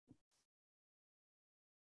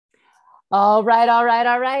All right, all right,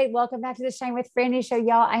 all right. Welcome back to the Shine with Franny show,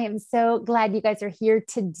 y'all. I am so glad you guys are here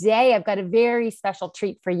today. I've got a very special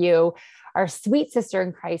treat for you. Our sweet sister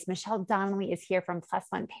in Christ, Michelle Donnelly, is here from Plus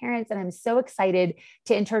One Parents, and I'm so excited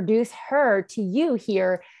to introduce her to you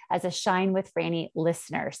here as a Shine with Franny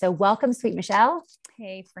listener. So welcome, sweet Michelle.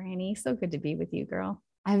 Hey, Franny. So good to be with you, girl.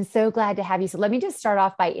 I'm so glad to have you. So let me just start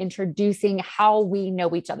off by introducing how we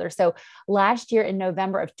know each other. So last year in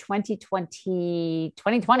November of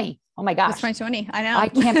 2020, oh my It's gosh, 2020. I know. I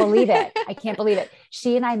can't believe it. I can't believe it.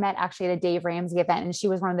 She and I met actually at a Dave Ramsey event, and she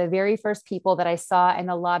was one of the very first people that I saw in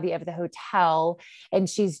the lobby of the hotel. And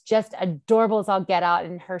she's just adorable as all get out.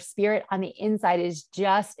 And her spirit on the inside is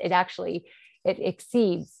just, it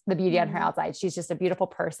exceeds the beauty on her outside. She's just a beautiful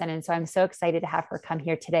person. And so I'm so excited to have her come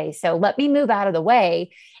here today. So let me move out of the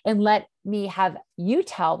way and let me have you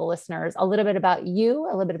tell the listeners a little bit about you,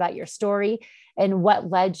 a little bit about your story, and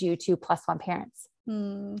what led you to Plus One Parents.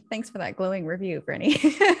 Thanks for that glowing review, Brittany.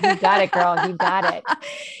 You got it, girl. You got it.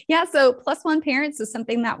 Yeah. So Plus One Parents is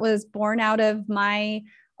something that was born out of my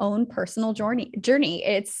own personal journey.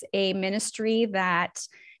 It's a ministry that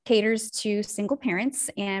caters to single parents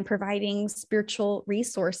and providing spiritual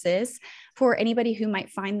resources for anybody who might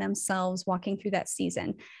find themselves walking through that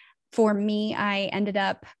season. For me, I ended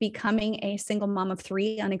up becoming a single mom of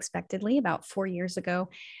three unexpectedly about 4 years ago.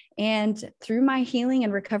 And through my healing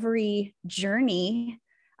and recovery journey,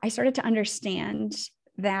 I started to understand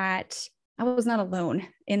that I was not alone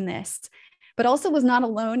in this, but also was not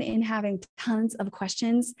alone in having tons of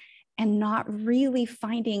questions and not really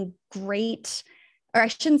finding great, or I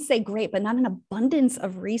shouldn't say great, but not an abundance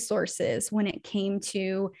of resources when it came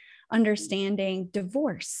to understanding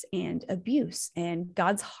divorce and abuse and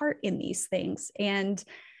God's heart in these things. And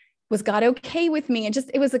was God okay with me? And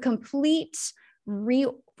it was a complete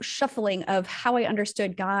reshuffling of how I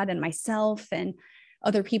understood God and myself and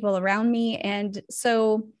other people around me. And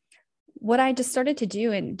so what I just started to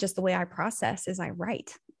do, and just the way I process, is I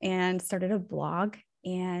write and started a blog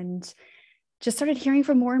and just started hearing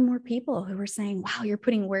from more and more people who were saying, wow, you're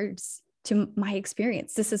putting words to my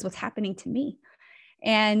experience. This is what's happening to me.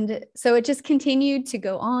 And so it just continued to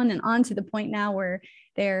go on and on to the point now where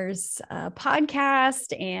there's a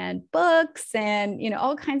podcast and books and,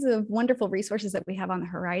 all kinds of wonderful resources that we have on the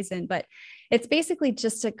horizon. But it's basically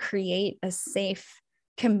just to create a safe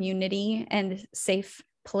community and safe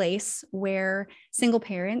place where single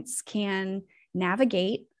parents can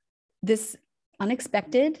navigate this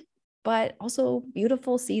unexpected, but also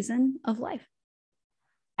beautiful season of life.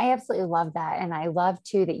 I absolutely love that. And I love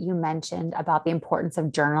too that you mentioned about the importance of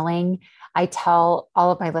journaling. I tell all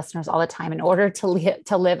of my listeners all the time, in order to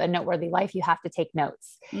live a noteworthy life, you have to take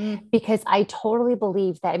notes, because I totally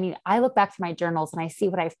believe that. I mean, I look back to my journals and I see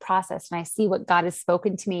what I've processed and I see what God has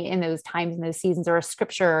spoken to me in those times, in those seasons, or a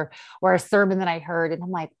scripture or a sermon that I heard. And I'm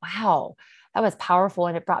like, wow, that was powerful.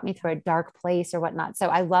 And it brought me through a dark place or whatnot. So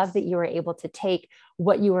I love that you were able to take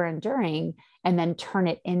what you were enduring and then turn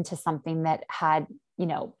it into something that had,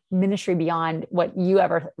 ministry beyond what you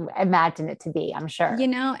ever imagined it to be, I'm sure.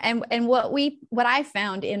 And what I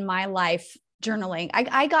found in my life journaling,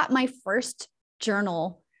 I got my first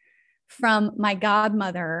journal from my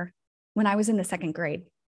godmother when I was in the second grade.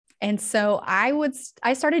 And so I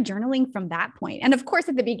started journaling from that point. And of course,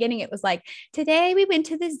 at the beginning, it was like, today we went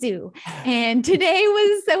to the zoo and today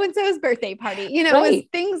was so-and-so's birthday party, right. It was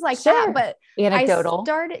things like that, but anecdotal.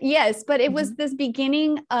 It was this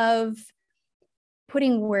beginning of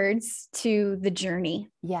putting words to the journey.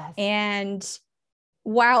 Yes. And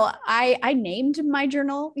while I named my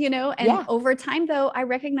journal, over time though, I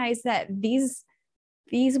recognized that these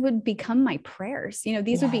would become my prayers,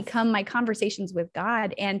 these would become my conversations with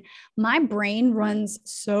God, and my brain runs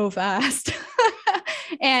so fast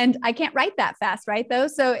and I can't write that fast. Right. Though.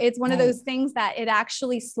 So it's one of those things that it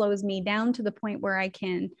actually slows me down to the point where I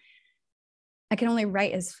can only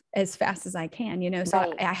write as fast as I can,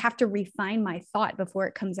 so I have to refine my thought before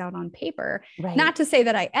it comes out on paper. Not to say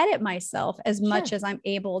that I edit myself as much as I'm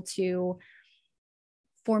able to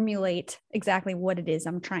formulate exactly what it is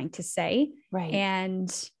I'm trying to say. And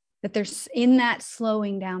that there's, in that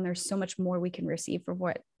slowing down, there's so much more we can receive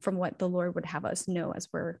from what the Lord would have us know as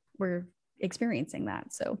we're experiencing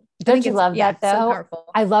that. So don't you love that though? So powerful.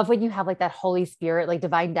 I love when you have like that Holy Spirit, like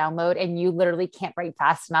divine download, and you literally can't write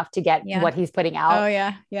fast enough to get what he's putting out. Oh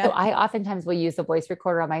yeah. Yeah. So I oftentimes will use the voice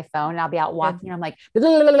recorder on my phone, and I'll be out walking and I'm like,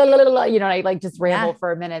 I like just ramble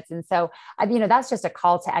for minutes. And so that's just a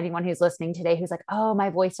call to anyone who's listening today, who's like, oh, my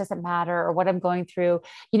voice doesn't matter or what I'm going through,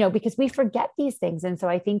 because we forget these things. And so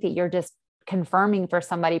I think that you're just confirming for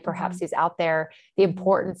somebody perhaps who's out there the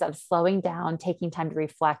importance of slowing down, taking time to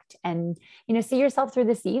reflect and, see yourself through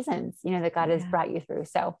the seasons, that God has brought you through.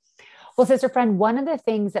 So, well, sister friend, one of the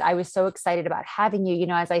things that I was so excited about having you,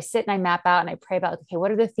 as I sit and I map out and I pray about, okay,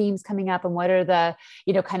 what are the themes coming up and what are the,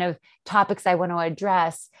 kind of topics I want to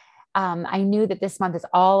address? I knew that this month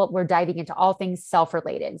we're diving into all things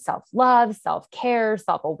self-related, self-love, self-care,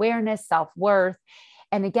 self-awareness, self-worth.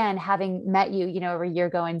 And again, having met you, over a year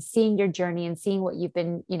ago and seeing your journey and seeing what you've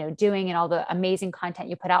been, doing and all the amazing content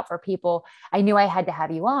you put out for people, I knew I had to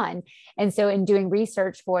have you on. And so in doing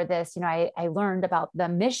research for this, I learned about the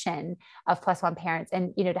mission of Plus One Parents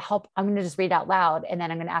and, to help, I'm going to just read out loud and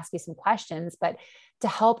then I'm going to ask you some questions, but to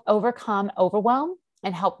help overcome overwhelm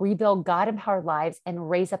and help rebuild God-empowered lives and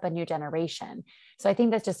raise up a new generation. So I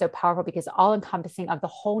think that's just so powerful because all encompassing of the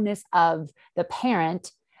wholeness of the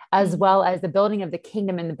parent, as well as the building of the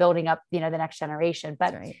kingdom and the building up, the next generation.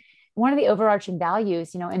 But one of the overarching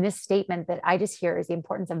values, in this statement that I just hear is the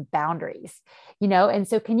importance of boundaries, and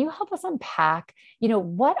so can you help us unpack,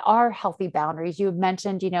 what are healthy boundaries? You have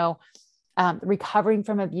mentioned, recovering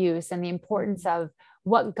from abuse and the importance of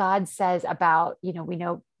what God says about, we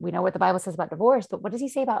know what the Bible says about divorce, but what does he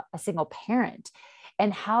say about a single parent?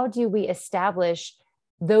 And how do we establish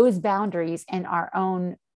those boundaries in our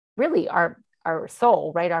own, really our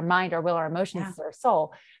soul, right? Our mind, our will, our emotions, our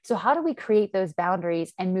soul. So how do we create those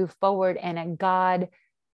boundaries and move forward in a God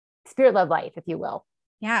spirit-led life, if you will?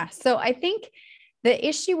 Yeah. So I think the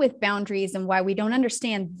issue with boundaries and why we don't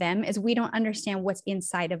understand them is we don't understand what's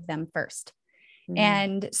inside of them first.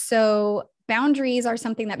 And so boundaries are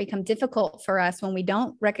something that become difficult for us when we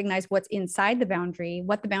don't recognize what's inside the boundary,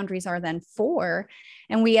 what the boundaries are then for.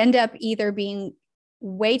 And we end up either being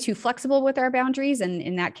way too flexible with our boundaries. And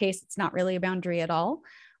in that case, it's not really a boundary at all.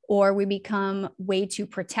 Or we become way too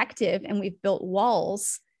protective and we've built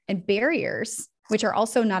walls and barriers, which are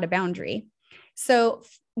also not a boundary. So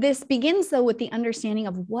this begins though with the understanding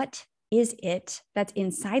of what is it that's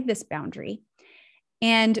inside this boundary.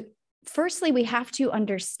 And firstly, we have to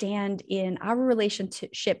understand in our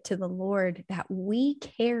relationship to the Lord that we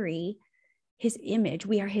carry his image.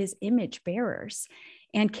 We are his image bearers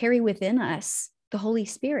and carry within us the Holy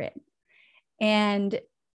Spirit. And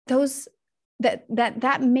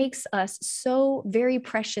that makes us so very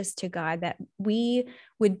precious to God that we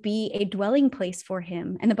would be a dwelling place for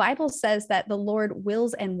him. And the Bible says that the Lord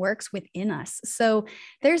wills and works within us. So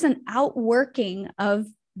there's an outworking of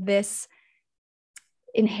this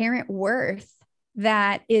inherent worth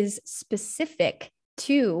that is specific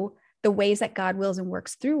to the ways that God wills and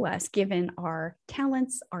works through us, given our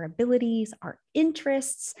talents, our abilities, our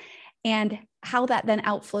interests, and how that then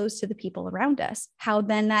outflows to the people around us, how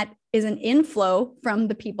then that is an inflow from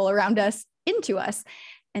the people around us into us.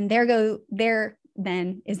 And there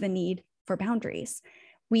then is the need for boundaries.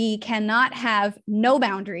 We cannot have no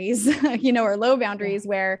boundaries, or low boundaries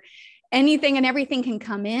where anything and everything can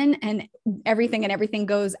come in and everything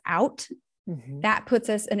goes out. That puts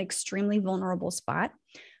us in an extremely vulnerable spot.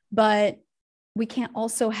 But we can't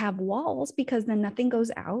also have walls because then nothing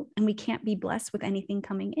goes out and we can't be blessed with anything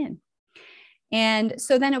coming in. And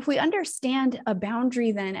so then if we understand a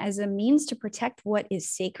boundary then as a means to protect what is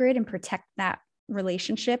sacred and protect that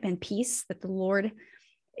relationship and peace that the Lord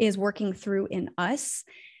is working through in us,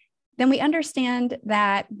 then we understand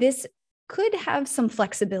that this could have some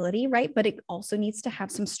flexibility, right? But it also needs to have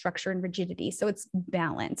some structure and rigidity. So it's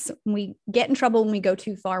balance. We get in trouble when we go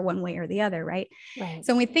too far one way or the other, right?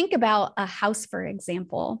 So when we think about a house, for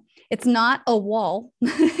example, it's not a wall, and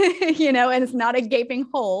it's not a gaping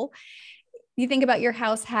hole. You think about your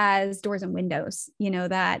house has doors and windows,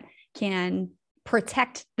 that can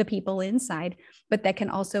protect the people inside, but that can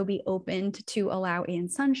also be opened to allow in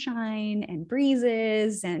sunshine and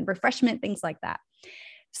breezes and refreshment, things like that.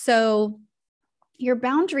 So your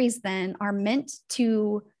boundaries then are meant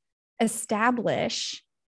to establish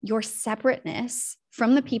your separateness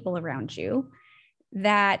from the people around you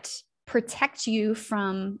that protect you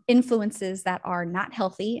from influences that are not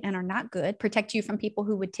healthy and are not good, protect you from people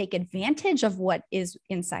who would take advantage of what is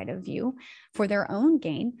inside of you for their own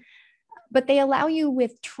gain. But they allow you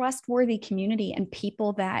with trustworthy community and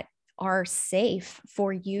people that are safe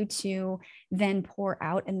for you to then pour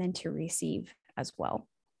out and then to receive as well.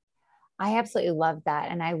 I absolutely love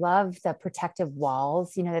that. And I love the protective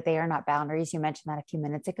walls, that they are not boundaries. You mentioned that a few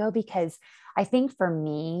minutes ago, because I think for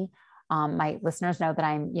me, My listeners know that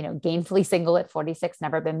I'm, gainfully single at 46,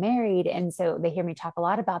 never been married. And so they hear me talk a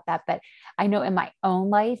lot about that. But I know in my own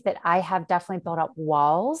life that I have definitely built up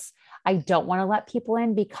walls. I don't want to let people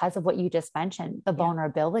in because of what you just mentioned, the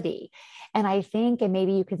vulnerability. And I think, and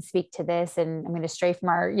maybe you can speak to this, and I'm going to stray from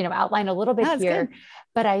our, outline a little bit here, good.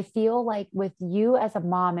 but I feel like with you as a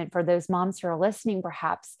mom, and for those moms who are listening,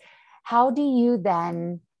 perhaps, how do you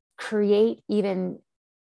then create even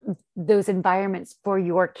those environments for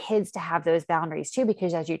your kids to have those boundaries too?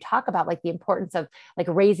 Because as you talk about like the importance of like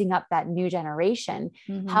raising up that new generation,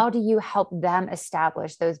 how do you help them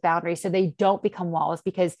establish those boundaries so they don't become walls?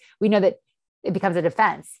 Because we know that it becomes a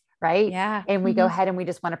defense, right? Yeah. And we go ahead and we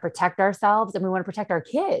just want to protect ourselves and we want to protect our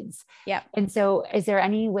kids. Yeah. And so is there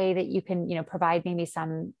any way that you can, provide maybe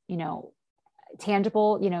some,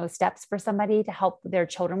 tangible, steps for somebody to help their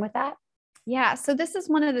children with that? Yeah. So this is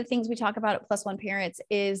one of the things we talk about at Plus One Parents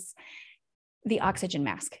is the oxygen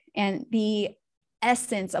mask and the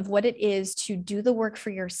essence of what it is to do the work for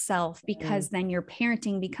yourself, because then your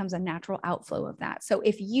parenting becomes a natural outflow of that. So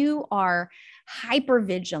if you are hyper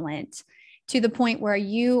vigilant to the point where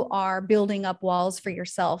you are building up walls for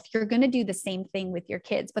yourself, you're going to do the same thing with your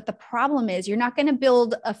kids. But the problem is you're not going to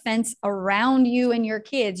build a fence around you and your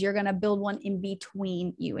kids. You're going to build one in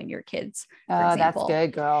between you and your kids. Oh, that's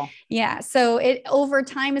good, girl. Yeah. So it over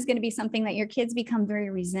time is going to be something that your kids become very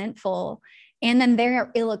resentful. And then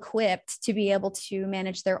they're ill-equipped to be able to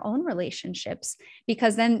manage their own relationships,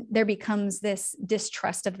 because then there becomes this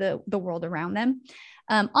distrust of the world around them.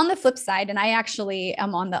 On the flip side, and I actually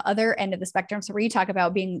am on the other end of the spectrum. So where you talk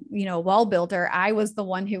about being, a wall builder, I was the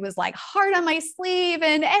one who was like hard on my sleeve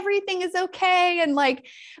and everything is okay. And like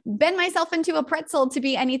bend myself into a pretzel to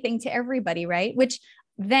be anything to everybody. Right. Which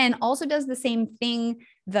then also does the same thing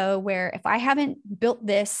though, where if I haven't built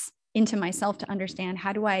this into myself to understand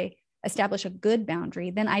how do I establish a good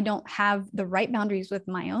boundary, then I don't have the right boundaries with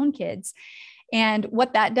my own kids. And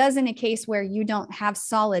what that does in a case where you don't have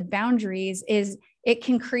solid boundaries is it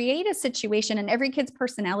can create a situation, and every kid's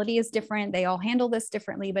personality is different. They all handle this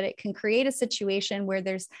differently, but it can create a situation where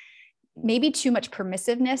there's maybe too much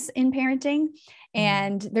permissiveness in parenting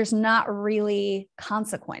and there's not really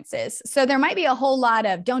consequences. So there might be a whole lot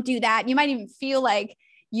of don't do that. You might even feel like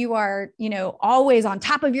you are, always on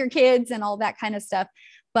top of your kids and all that kind of stuff.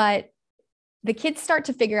 But the kids start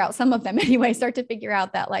to figure out, some of them anyway, start to figure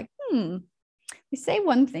out that like, we say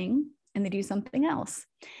one thing and they do something else.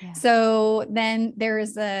 Yeah. So then there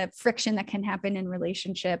is a friction that can happen in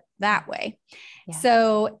relationship that way. Yeah.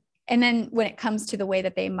 So, and then when it comes to the way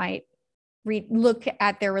that they might look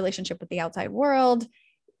at their relationship with the outside world,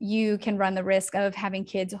 you can run the risk of having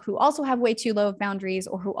kids who also have way too low boundaries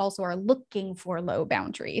or who also are looking for low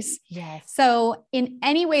boundaries. Yes. So in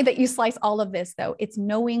any way that you slice all of this, though, it's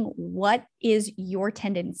knowing what is your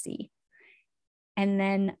tendency and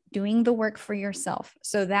then doing the work for yourself.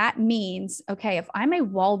 So that means, okay, if I'm a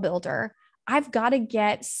wall builder, I've got to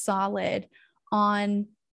get solid on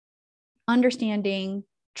understanding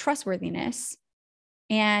trustworthiness.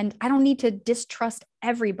 And I don't need to distrust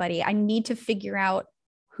everybody. I need to figure out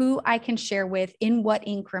who I can share with in what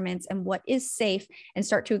increments and what is safe, and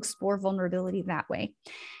start to explore vulnerability that way.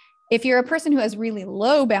 If you're a person who has really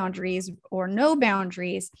low boundaries or no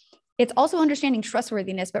boundaries, it's also understanding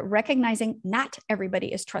trustworthiness, but recognizing not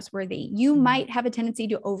everybody is trustworthy. You might have a tendency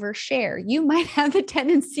to overshare. You might have a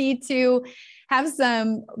tendency to have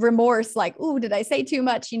some remorse, like, ooh, did I say too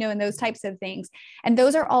much? And those types of things. And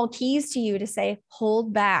those are all keys to you to say,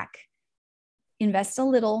 hold back, invest a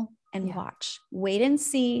little and watch, wait and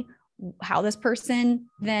see how this person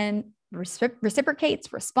then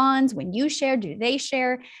reciprocates, responds. When you share, do they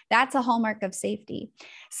share? That's a hallmark of safety.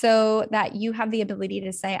 So that you have the ability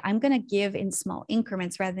to say, I'm going to give in small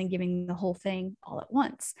increments rather than giving the whole thing all at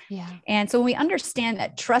once. Yeah. And so when we understand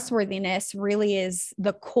that trustworthiness really is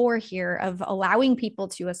the core here of allowing people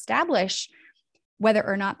to establish whether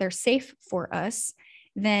or not they're safe for us,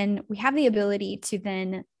 then we have the ability to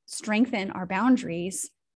then strengthen our boundaries,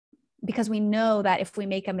 because we know that if we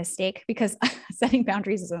make a mistake, because setting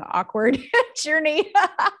boundaries is an awkward journey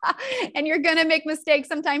and you're going to make mistakes.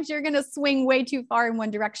 Sometimes you're going to swing way too far in one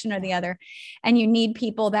direction or the other. And you need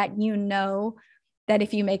people that that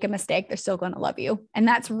if you make a mistake, they're still going to love you. And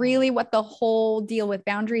that's really what the whole deal with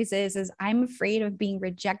boundaries is I'm afraid of being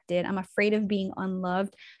rejected. I'm afraid of being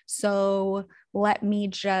unloved. So let me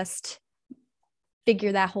just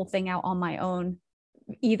figure that whole thing out on my own,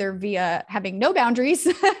 either via having no boundaries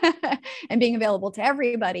and being available to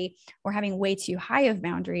everybody, or having way too high of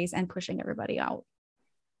boundaries and pushing everybody out.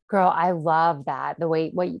 Girl, I love that. The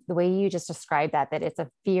way you just described that it's a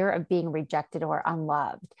fear of being rejected or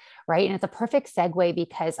unloved, right? And it's a perfect segue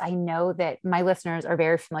because I know that my listeners are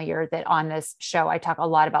very familiar that on this show, I talk a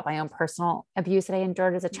lot about my own personal abuse that I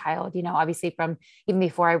endured as a child. Obviously from even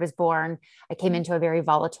before I was born, I came into a very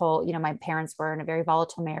volatile, my parents were in a very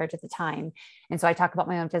volatile marriage at the time. And so I talk about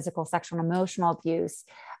my own physical, sexual, and emotional abuse.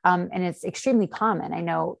 And it's extremely common. I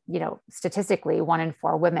know, statistically 1 in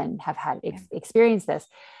 4 women have had experienced this.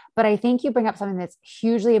 But I think you bring up something that's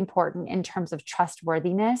hugely important in terms of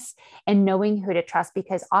trustworthiness and knowing who to trust,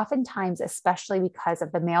 because oftentimes, especially because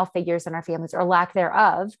of the male figures in our families or lack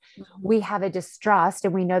thereof, we have a distrust,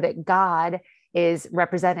 and we know that God is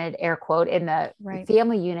represented, air quote, in the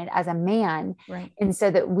family unit as a man. Right. And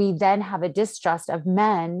so that we then have a distrust of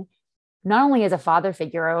men, not only as a father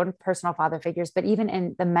figure, our own personal father figures, but even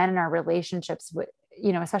in the men in our relationships with,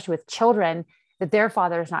 especially with children, that their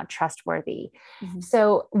father is not trustworthy. Mm-hmm.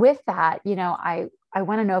 So with that, I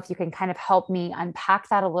want to know if you can kind of help me unpack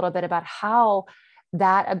that a little bit about how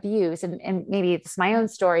that abuse, and maybe it's my own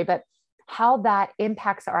story, but how that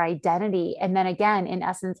impacts our identity. And then again, in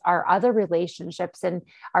essence, our other relationships and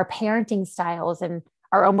our parenting styles and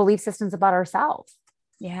our own belief systems about ourselves.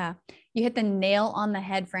 Yeah. You hit the nail on the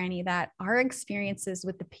head, Franny, that our experiences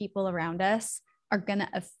with the people around us are going to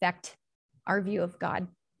affect our view of God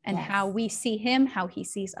and how we see him, how he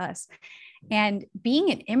sees us. And being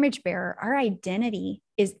an image bearer, our identity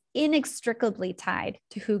is inextricably tied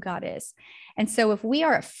to who God is. And so if we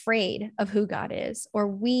are afraid of who God is, or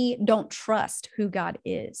we don't trust who God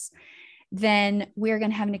is, then we're going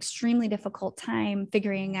to have an extremely difficult time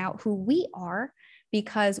figuring out who we are,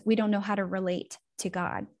 because we don't know how to relate to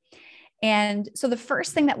God. And so the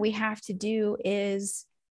first thing that we have to do is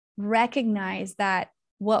recognize that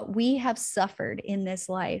what we have suffered in this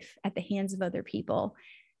life at the hands of other people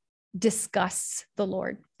disgusts the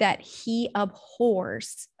Lord, that he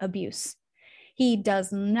abhors abuse. He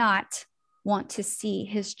does not want to see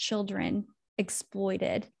his children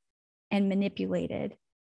exploited and manipulated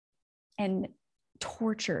and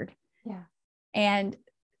tortured. Yeah. And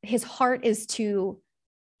his heart is to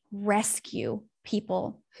rescue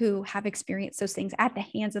people who have experienced those things at the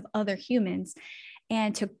hands of other humans,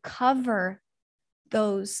 and to cover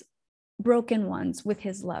those broken ones with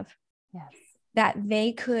his love. Yes. That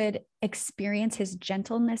they could experience his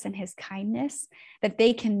gentleness and his kindness, that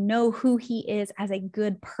they can know who he is as a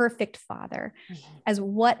good, perfect father, as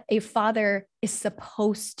what a father is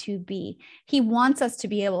supposed to be. He wants us to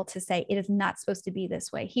be able to say, it is not supposed to be this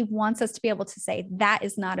way. He wants us to be able to say, that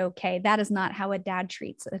is not okay. That is not how a dad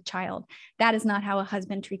treats a child. That is not how a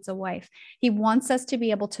husband treats a wife. He wants us to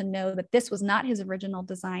be able to know that this was not his original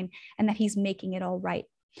design and that he's making it all right.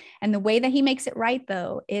 And the way that he makes it right,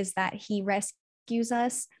 though, is that he rescues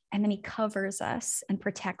us, and then he covers us and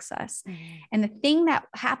protects us. And the thing that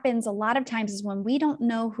happens a lot of times is when we don't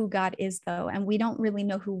know who God is, though, and we don't really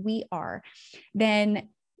know who we are, then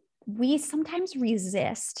we sometimes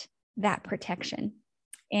resist that protection.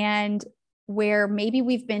 And where maybe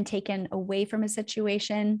we've been taken away from a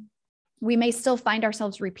situation, we may still find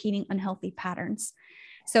ourselves repeating unhealthy patterns.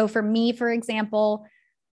 So for me, for example,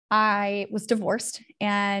 I was divorced,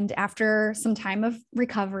 and after some time of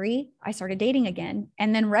recovery, I started dating again,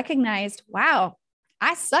 and then recognized, wow,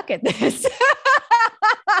 I suck at this.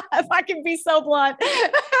 If I can be so blunt.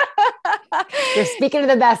 You're speaking to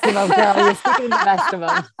the best of them, girl. You're speaking to the best of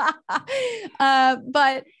them.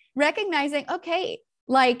 But recognizing, okay,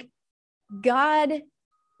 like God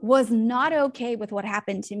was not okay with what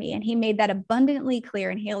happened to me. And he made that abundantly clear.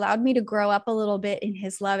 And he allowed me to grow up a little bit in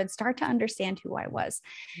his love and start to understand who I was.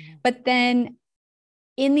 But then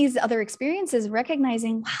in these other experiences,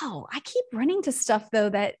 recognizing, wow, I keep running to stuff, though,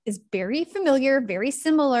 that is very familiar, very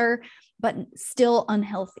similar, but still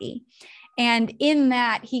unhealthy. And in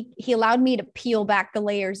that, he allowed me to peel back the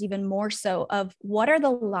layers even more so of what are the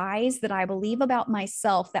lies that I believe about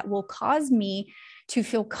myself that will cause me to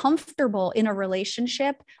feel comfortable in a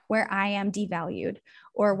relationship where I am devalued,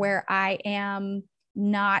 or where I am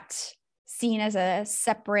not seen as a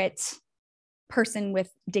separate person with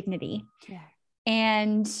dignity. Yeah.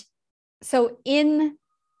 And so in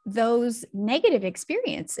those negative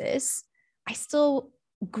experiences, I still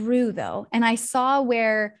grew, though. And I saw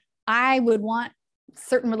where I would want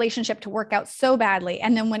certain relationship to work out so badly.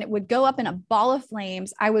 And then when it would go up in a ball of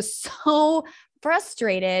flames, I was so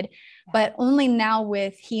frustrated, but only now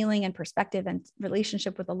with healing and perspective and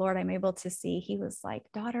relationship with the Lord, I'm able to see he was like,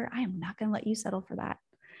 daughter, I am not going to let you settle for that.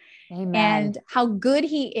 Amen. And how good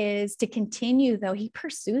he is to continue, though he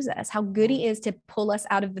pursues us, how good he is to pull us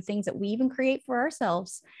out of the things that we even create for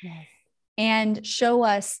ourselves. Yes. and show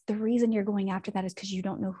us the reason you're going after that is because you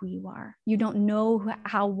don't know who you are. You don't know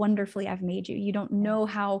how wonderfully I've made you. You don't know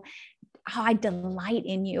how I delight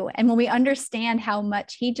in you. And when we understand how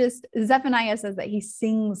much Zephaniah says that he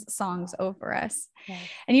sings songs over us. Yes.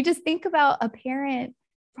 And you just think about a parent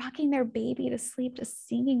rocking their baby to sleep, just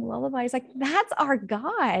singing lullabies, like that's our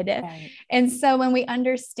God. Right. And so when we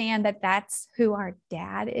understand that that's who our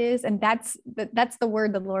dad is, and that's the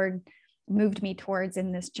word the Lord moved me towards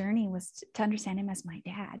in this journey, was to understand him as my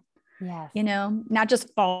dad. Yes. Not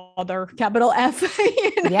just father, capital F,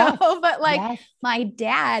 yes. but like my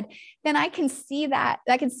dad, then I can see that.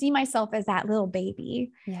 I can see myself as that little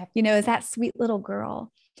baby, as that sweet little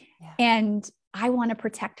girl. Yeah. And I want to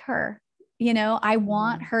protect her. I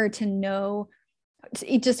want her to know,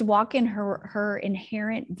 to just walk in her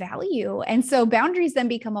inherent value. And so boundaries then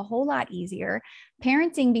become a whole lot easier.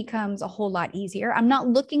 Parenting becomes a whole lot easier. I'm not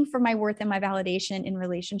looking for my worth and my validation in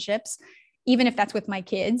relationships, even if that's with my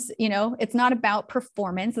kids. It's not about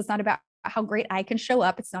performance. It's not about how great I can show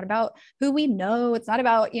up. It's not about who we know. It's not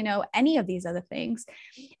about, any of these other things.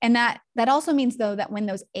 And that also means, though, that when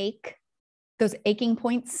those aching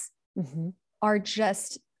points are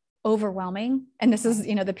just overwhelming, and this is,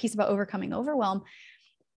 the piece about overcoming overwhelm,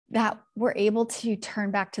 that we're able to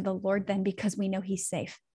turn back to the Lord then, because we know he's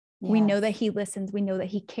safe. Yes. We know that he listens. We know that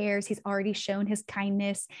he cares. He's already shown his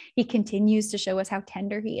kindness. He continues to show us how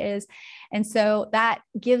tender he is. And so that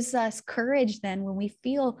gives us courage then when we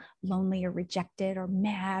feel lonely or rejected or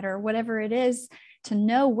mad or whatever it is, to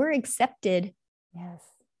know we're accepted. Yes.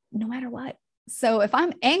 No matter what. So if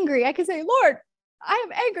I'm angry, I can say, Lord, I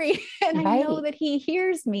am angry. And I know that he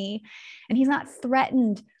hears me, and he's not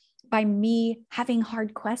threatened by me having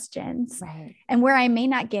hard questions. Right. And where I may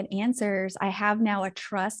not get answers, I have now a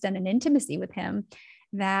trust and an intimacy with him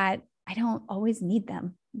that I don't always need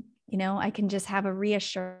them. I can just have a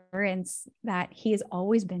reassurance that he has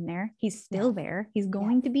always been there. He's still there. He's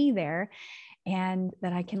going to be there, and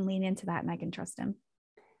that I can lean into that and I can trust him.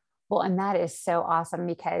 Well, and that is so awesome,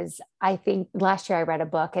 because I think last year I read a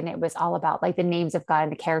book and it was all about like the names of God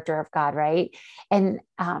and the character of God. Right. And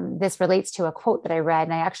this relates to a quote that I read,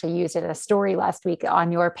 and I actually used it as a story last week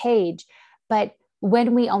on your page. But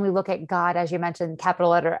when we only look at God, as you mentioned,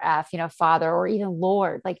 capital letter F, Father, or even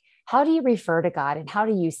Lord, like how do you refer to God and how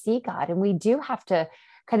do you see God? And we do have to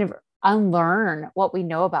kind of unlearn what we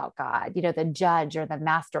know about God, the judge or the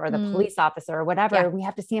master or the police officer or whatever. Yeah. We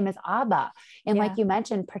have to see him as Abba. And like you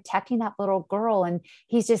mentioned, protecting that little girl, and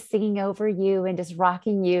he's just singing over you and just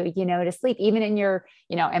rocking you, to sleep, even in your,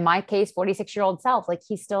 in my case, 46-year-old self, like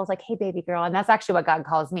he still is like, hey, baby girl. And that's actually what God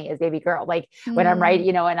calls me, is baby girl. Like when I'm right,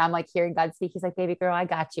 and I'm like hearing God speak, he's like, baby girl, I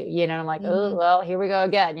got you, and I'm like, oh, well, here we go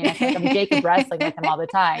again. It's like I'm Jacob wrestling with him all the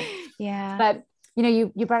time. Yeah. But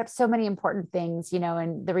you brought up so many important things,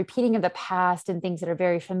 and the repeating of the past and things that are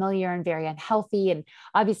very familiar and very unhealthy. And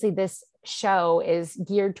obviously this show is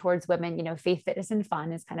geared towards women, faith, fitness, and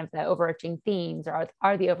fun is kind of the overarching themes, or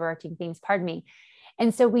are the overarching themes, pardon me.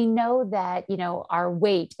 And so we know that, our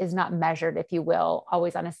weight is not measured, if you will,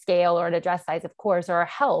 always on a scale or at a dress size, of course, or our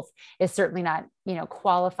health is certainly not,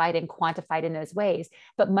 qualified and quantified in those ways.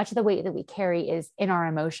 But much of the weight that we carry is in our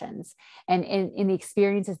emotions and in the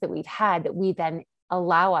experiences that we've had, that we then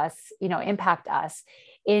allow us, impact us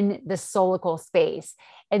in the soulical space.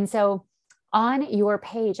 And so on your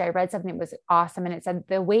page, I read something that was awesome. And it said,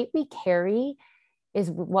 the weight we carry is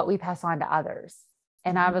what we pass on to others.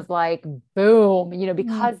 And I was like, boom,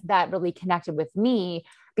 because that really connected with me,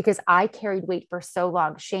 because I carried weight for so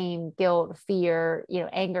long, shame, guilt, fear,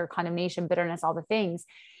 anger, condemnation, bitterness, all the things.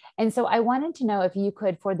 And so I wanted to know if you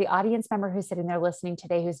could, for the audience member who's sitting there listening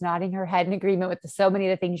today, who's nodding her head in agreement with so many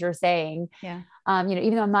of the things you're saying, even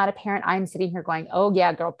though I'm not a parent, I'm sitting here going, oh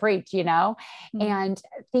yeah, girl, preach, and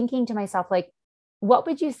thinking to myself, like, what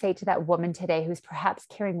would you say to that woman today who's perhaps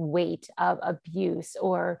carrying weight of abuse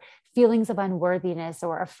or feelings of unworthiness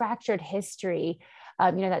or a fractured history?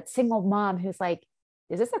 That single mom who's like,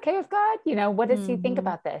 is this okay with God? What does he think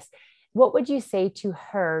about this? What would you say to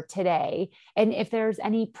her today? And if there's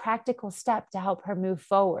any practical step to help her move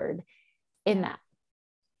forward in that?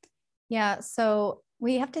 Yeah. So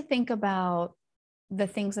we have to think about the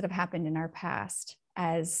things that have happened in our past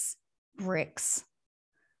as bricks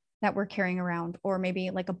that we're carrying around, or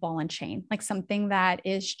maybe like a ball and chain, like something that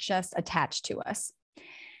is just attached to us.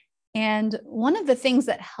 And one of the things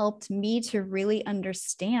that helped me to really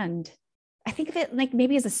understand, I think of it like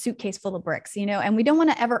maybe as a suitcase full of bricks, and we don't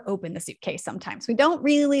want to ever open the suitcase. Sometimes we don't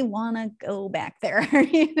really want to go back there,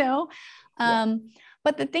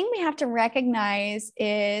 But the thing we have to recognize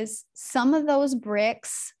is some of those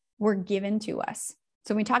bricks were given to us.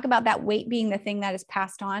 So when we talk about that weight being the thing that is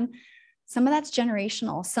passed on, some of that's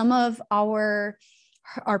generational. Some of our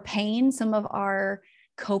pain, some of our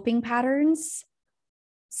coping patterns,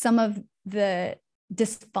 some of the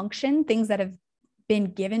dysfunction, things that have been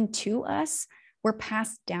given to us were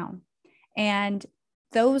passed down. And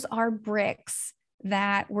those are bricks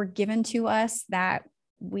that were given to us that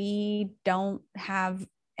we don't have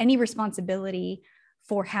any responsibility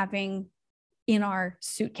for having in our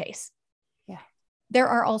suitcase. Yeah. There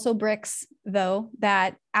are also bricks, though,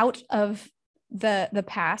 that out of the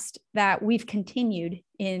past that we've continued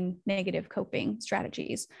in negative coping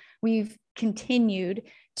strategies. We've continued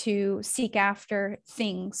to seek after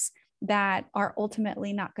things that are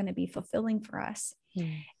ultimately not going to be fulfilling for us.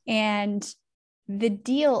 And the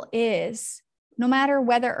deal is, no matter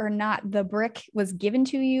whether or not the brick was given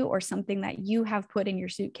to you or something that you have put in your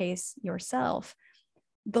suitcase yourself,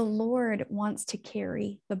 the Lord wants to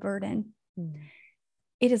carry the burden.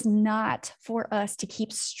 It is not for us to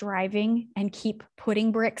keep striving and keep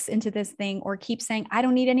putting bricks into this thing, or keep saying, I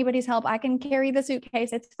don't need anybody's help. I can carry the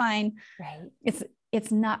suitcase. It's fine. Right.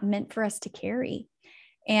 It's not meant for us to carry.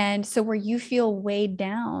 And so where you feel weighed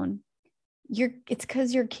down, it's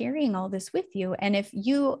because you're carrying all this with you. And if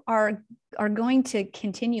you are going to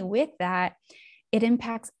continue with that, it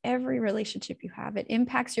impacts every relationship you have. It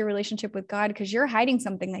impacts your relationship with God, because you're hiding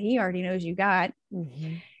something that he already knows you got.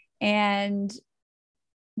 And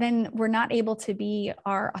then we're not able to be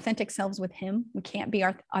our authentic selves with him. We can't be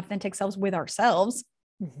our authentic selves with ourselves.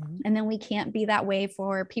 And then we can't be that way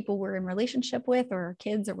for people we're in relationship with, or our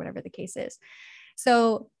kids, or whatever the case is.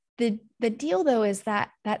 So the deal, though, is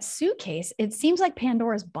that suitcase, it seems like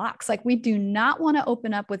Pandora's box. Like, we do not want to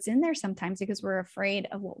open up what's in there sometimes because we're afraid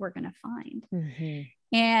of what we're going to find.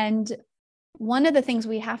 And one of the things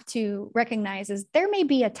we have to recognize is there may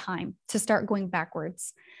be a time to start going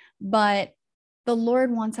backwards, but the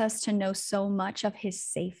Lord wants us to know so much of his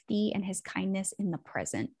safety and his kindness in the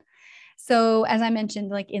present. So as I mentioned,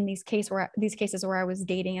 like in these cases where I was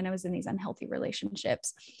dating and I was in these unhealthy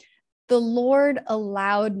relationships, the Lord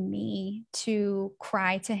allowed me to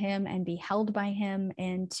cry to him and be held by him,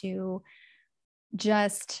 and to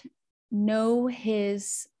just know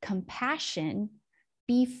his compassion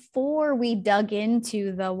before we dug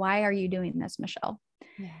into the why are you doing this, Michelle?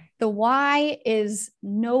 The why is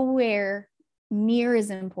nowhere near as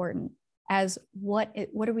important as what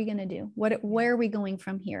are we going to do? Where are we going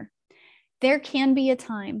from here? There can be a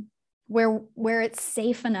time where it's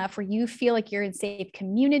safe enough, where you feel like you're in safe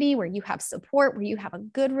community, where you have support, where you have a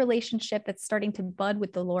good relationship that's starting to bud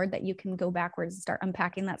with the Lord, that you can go backwards and start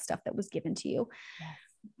unpacking that stuff that was given to you.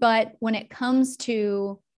 But when it comes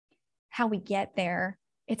to how we get there,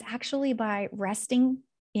 it's actually by resting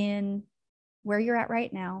in where you're at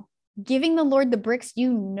right now, giving the Lord the bricks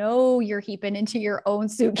you're heaping into your own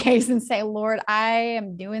suitcase, and say, Lord, I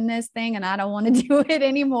am doing this thing and I don't want to do it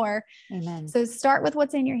anymore. Amen. So start with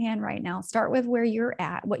what's in your hand right now. Start with where you're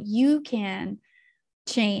at, what you can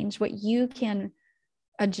change, what you can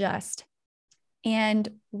adjust, and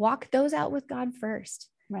walk those out with God first.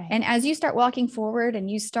 Right. And as you start walking forward and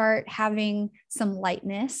you start having some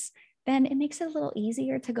lightness, then it makes it a little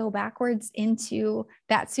easier to go backwards into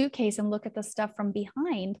that suitcase and look at the stuff from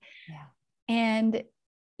behind. And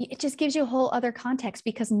it just gives you a whole other context,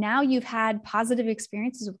 because now you've had positive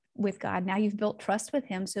experiences with God. Now you've built trust with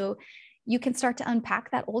him. So you can start to unpack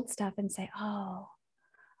that old stuff and say, oh,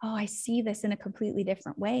 I see this in a completely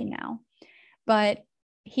different way now. But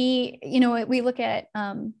we look at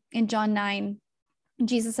in John 9,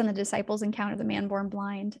 Jesus and the disciples encounter the man born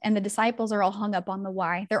blind, and the disciples are all hung up on the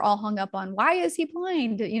why. They're all hung up on, why is he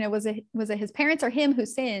blind? Was it his parents or him who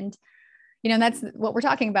sinned? That's what we're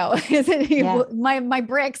talking about. Is it my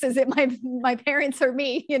bricks? Is it my parents or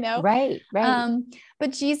me? Right.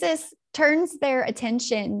 But Jesus turns their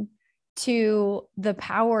attention to the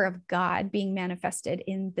power of God being manifested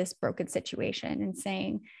in this broken situation, and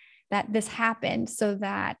saying that this happened so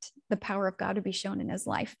that the power of God would be shown in his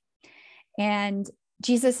life. And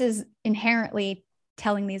Jesus is inherently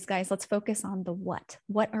telling these guys, let's focus on the what.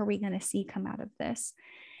 What are we going to see come out of this?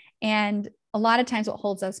 And a lot of times what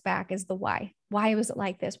holds us back is the why. Why was it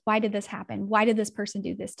like this? Why did this happen? Why did this person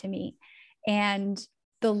do this to me? And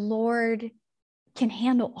the Lord can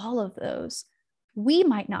handle all of those. We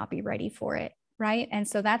might not be ready for it, right? And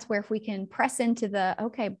so that's where, if we can press into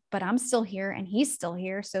okay, but I'm still here and he's still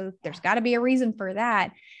here, so there's got to be a reason for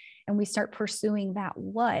that. And we start pursuing that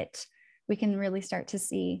what, we can really start to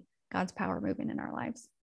see God's power moving in our lives.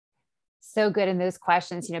 So good in those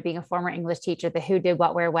questions, being a former English teacher, the who, did,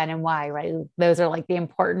 what, where, when, and why, right? Those are like the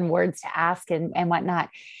important words to ask and whatnot.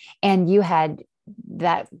 And you had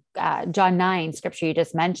that John 9 scripture you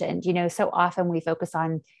just mentioned. So often we focus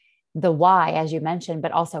on the why, as you mentioned,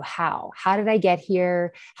 but also how did I get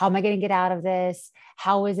here? How am I going to get out of this?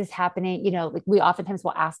 How is this happening? Like we oftentimes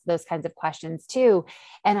will ask those kinds of questions too.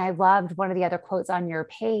 And I loved one of the other quotes on your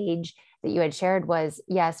page that you had shared was,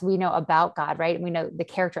 yes, we know about God, right? And we know the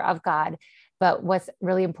character of God, but what's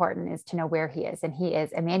really important is to know where he is. And he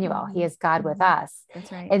is Emmanuel. He is God with us.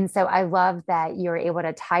 That's right. And so I love that you're able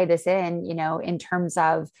to tie this in terms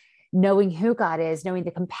of knowing who God is, knowing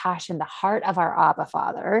the compassion, the heart of our Abba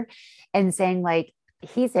Father, and saying like,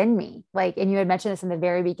 he's in me. Like, and you had mentioned this in the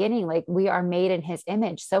very beginning, like we are made in his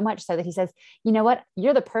image, so much so that he says, you know what,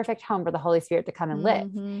 you're the perfect home for the Holy Spirit to come and live.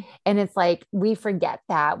 And it's like, we forget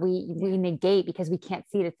that we negate because we can't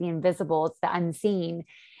see it. It's the invisible, it's the unseen.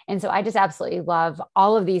 And so I just absolutely love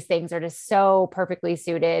all of these things are just so perfectly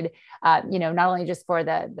suited, not only just for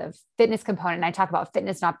the fitness component. And I talk about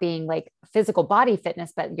fitness not being like physical body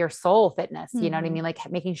fitness, but your soul fitness, you know what I mean? Like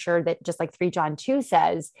making sure that just like 3 John 2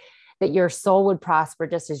 says that your soul would prosper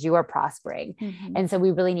just as you are prospering. And so we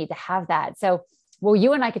really need to have that. So, well,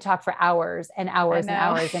 you and I could talk for hours and hours and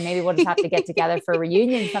hours, and maybe we'll just have to get together for a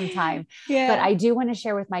reunion sometime. But I do want to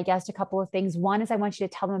share with my guests a couple of things. One is I want you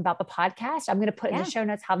to tell them about the podcast. I'm going to put in the show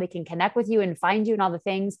notes how they can connect with you and find you and all the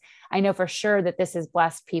things. I know for sure that this has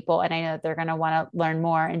blessed people, and I know that they're going to want to learn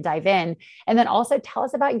more and dive in. And then also tell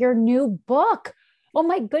us about your new book. Oh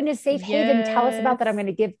my goodness, Safe Haven. Tell us about that. I'm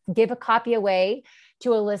going to give a copy away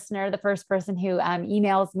to a listener. The first person who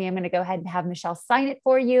emails me, I'm going to go ahead and have Michelle sign it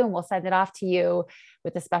for you, and we'll send it off to you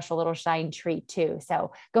with a special little shine treat too.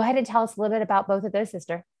 So go ahead and tell us a little bit about both of those,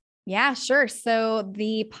 sister. Yeah, sure. So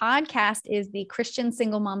the podcast is the Christian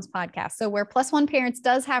Single Moms Podcast. So where Plus One Parents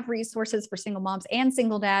does have resources for single moms and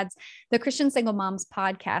single dads, the Christian Single Moms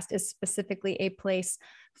Podcast is specifically a place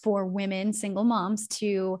for women, single moms,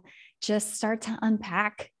 to just start to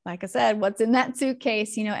unpack, like I said, what's in that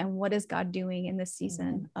suitcase, and what is God doing in this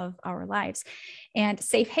season of our lives. And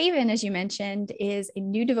Safe Haven, as you mentioned, is a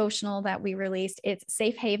new devotional that we released. It's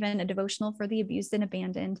Safe Haven, a devotional for the abused and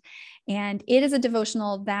abandoned. And it is a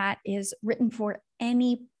devotional that is written for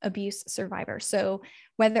any abuse survivor. So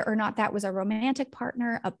whether or not that was a romantic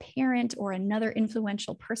partner, a parent, or another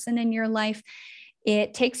influential person in your life,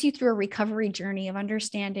 it takes you through a recovery journey of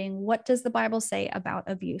understanding, what does the Bible say about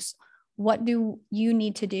abuse? What do you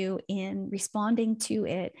need to do in responding to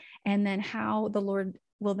it? And then how the Lord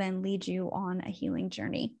will then lead you on a healing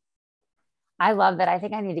journey. I love that. I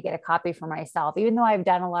think I need to get a copy for myself, even though I've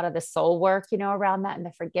done a lot of the soul work, around that and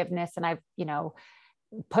the forgiveness. And I've,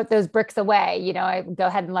 put those bricks away, I go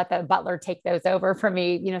ahead and let the butler take those over for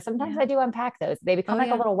me. Sometimes I do unpack those. They become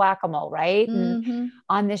like a little whack-a-mole, right? And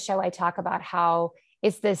on this show, I talk about how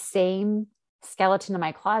it's the same skeleton in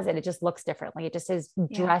my closet. It just looks differently. It just is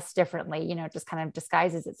dressed differently, it just kind of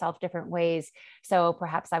disguises itself different ways. So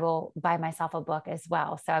perhaps I will buy myself a book as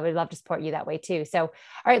well. So I would love to support you that way too. So, all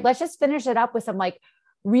right, let's just finish it up with some like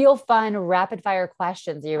real fun, rapid fire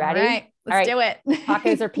questions. Are you ready? All right, let's do it.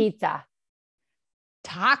 Tacos or pizza?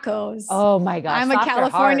 Tacos. Oh my gosh. I'm a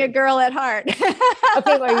California girl at heart.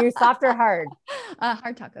 Okay. Well, are you soft or hard?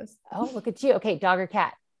 Hard tacos. Oh, look at you. Okay. Dog or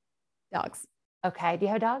cat? Dogs. Okay. Do you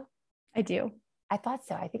have a dog? I do. I thought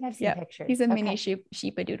so. I think I've seen pictures. He's a mini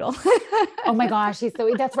sheepadoodle. Oh my gosh. He's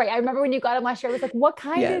so, that's right. I remember when you got him last year, I was like, what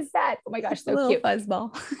kind is that? Oh my gosh. So cute.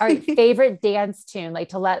 Fuzzball. All right. Favorite dance tune, like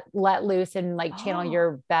to let loose and like channel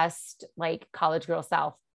your best, like college girl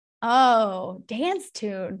self. Oh, dance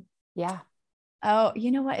tune. Yeah. Oh, you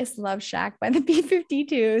know what? It's Love Shack by the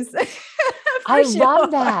B-52s. I love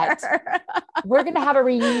that. We're going to have a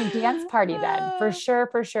reunion dance party then. For sure.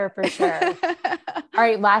 All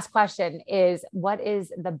right. Last question is, what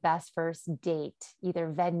is the best first date, either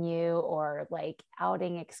venue or like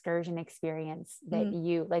outing excursion experience that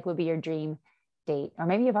you like would be your dream date? Or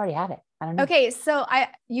maybe you've already had it. I don't know. Okay. So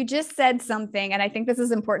you just said something, and I think this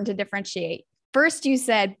is important to differentiate. First, you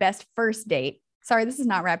said best first date. Sorry, this is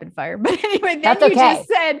not rapid fire, but anyway, then you just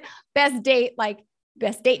said best date, like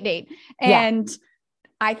best date. And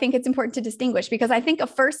I think it's important to distinguish, because I think a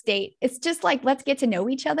first date, it's just like, let's get to know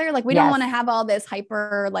each other. Like we don't want to have all this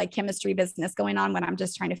hyper like chemistry business going on when I'm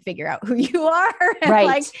just trying to figure out who you are and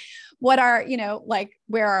like what are, like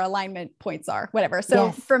where our alignment points are, whatever.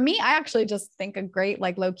 So for me, I actually just think a great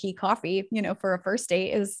like low key coffee, for a first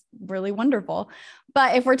date is really wonderful.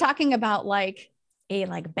 But if we're talking about like a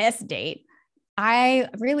like best date, I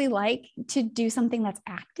really like to do something that's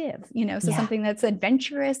active, something that's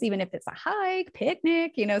adventurous, even if it's a hike,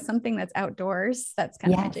 picnic, something that's outdoors. That's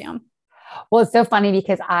kind of my jam. Well, it's so funny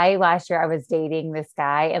because last year I was dating this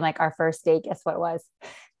guy, and like our first date, guess what it was?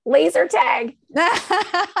 laser tag.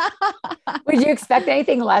 Would you expect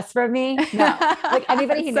anything less from me? No. Like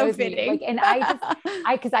anybody who knows me, like, and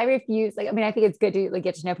cause I refuse, like, I mean, I think it's good to like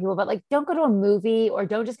get to know people, but like, don't go to a movie or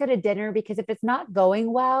don't just go to dinner, because if it's not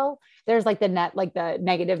going well, there's like the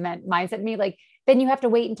negative mindset in me. Like, then you have to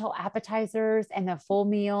wait until appetizers and the full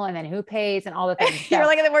meal and then who pays and all the things. So, you're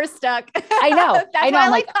like, we're stuck. I know. That's I know. why I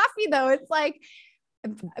I'm like coffee though. It's like,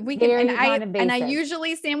 we can, and I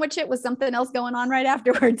usually sandwich it with something else going on right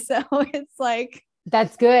afterwards. So it's like,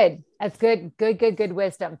 that's good. That's good. Good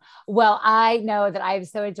wisdom. Well, I know that I've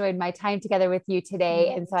so enjoyed my time together with you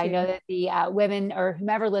today. And so I know that the women or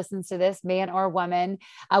whomever listens to this, man or woman,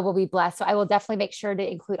 will be blessed. So I will definitely make sure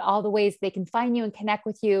to include all the ways they can find you and connect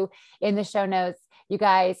with you in the show notes. You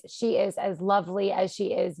guys, she is as lovely as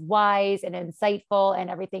she is wise and insightful and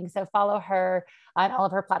everything. So follow her on all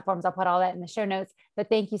of her platforms. I'll put all that in the show notes. But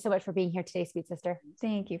thank you so much for being here today, sweet sister.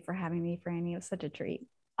 Thank you for having me, Franny. It was such a treat.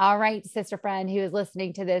 All right, sister friend who is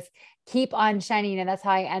listening to this, keep on shining. And that's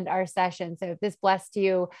how I end our session. So if this blessed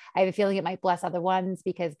you, I have a feeling it might bless other ones,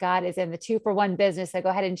 because God is in the 2-for-1 business. So go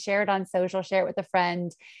ahead and share it on social, share it with a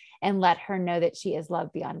friend, and let her know that she is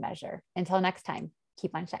loved beyond measure. Until next time,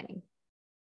 keep on shining.